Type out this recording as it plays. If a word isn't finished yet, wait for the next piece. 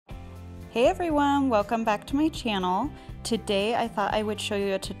Hey everyone, welcome back to my channel. Today I thought I would show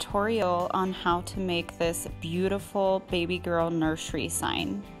you a tutorial on how to make this beautiful baby girl nursery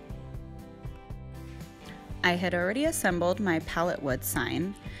sign. I had already assembled my pallet wood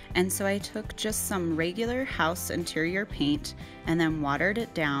sign, and so I took just some regular house interior paint and then watered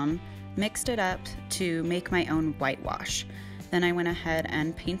it down, mixed it up to make my own whitewash. Then I went ahead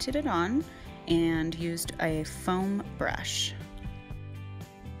and painted it on and used a foam brush.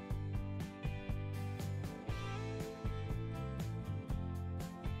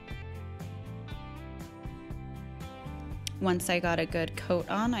 Once I got a good coat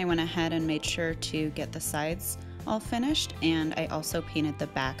on, I went ahead and made sure to get the sides all finished, and I also painted the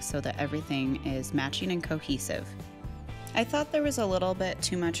back so that everything is matching and cohesive. I thought there was a little bit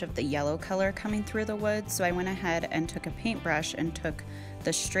too much of the yellow color coming through the wood, so I went ahead and took a paintbrush and took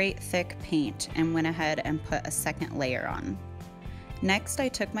the straight thick paint and went ahead and put a second layer on. Next, I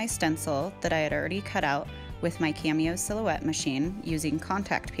took my stencil that I had already cut out with my Cameo Silhouette machine using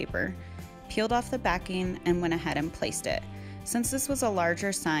contact paper, peeled off the backing, and went ahead and placed it. Since this was a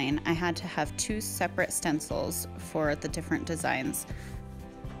larger sign, I had to have two separate stencils for the different designs.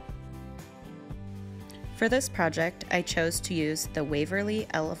 For this project, I chose to use the Waverly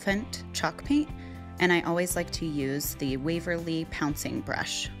Elephant chalk paint, and I always like to use the Waverly pouncing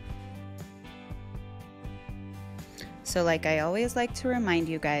brush. So like I always like to remind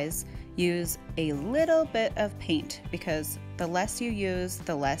you guys, use a little bit of paint because the less you use,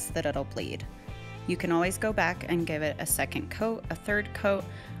 the less that it'll bleed. You can always go back and give it a second coat, a third coat,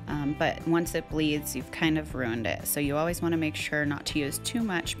 but once it bleeds, you've kind of ruined it. So you always want to make sure not to use too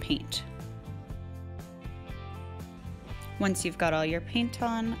much paint. Once you've got all your paint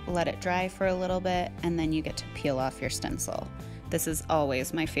on, let it dry for a little bit, and then you get to peel off your stencil. This is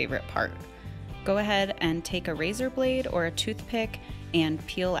always my favorite part. Go ahead and take a razor blade or a toothpick and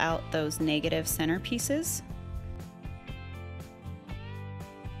peel out those negative center pieces.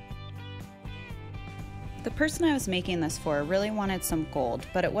 The person I was making this for really wanted some gold,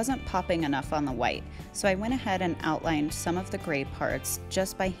 but it wasn't popping enough on the white, so I went ahead and outlined some of the gray parts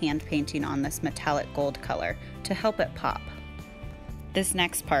just by hand painting on this metallic gold color to help it pop. This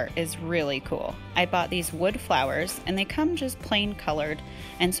next part is really cool. I bought these wood flowers and they come just plain colored,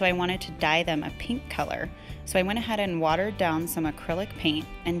 and so I wanted to dye them a pink color. So I went ahead and watered down some acrylic paint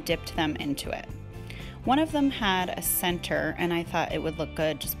and dipped them into it. One of them had a center and I thought it would look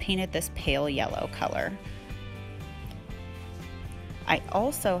good, just painted this pale yellow color. I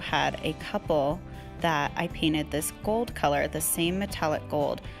also had a couple that I painted this gold color, the same metallic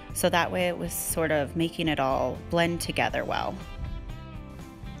gold, so that way it was sort of making it all blend together well.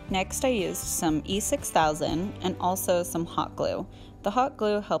 Next I used some E6000 and also some hot glue. The hot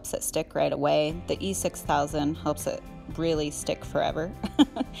glue helps it stick right away. The E6000 helps it really stick forever.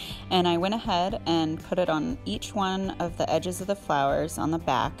 And I went ahead and put it on each one of the edges of the flowers on the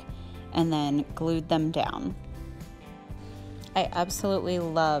back and then glued them down. I absolutely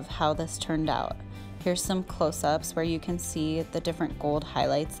love how this turned out. Here's some close-ups where you can see the different gold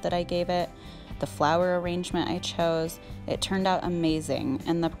highlights that I gave it, the flower arrangement I chose. It turned out amazing,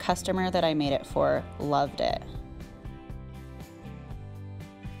 and the customer that I made it for loved it.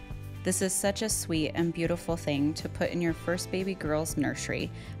 This is such a sweet and beautiful thing to put in your first baby girl's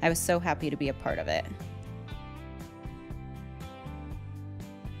nursery. I was so happy to be a part of it.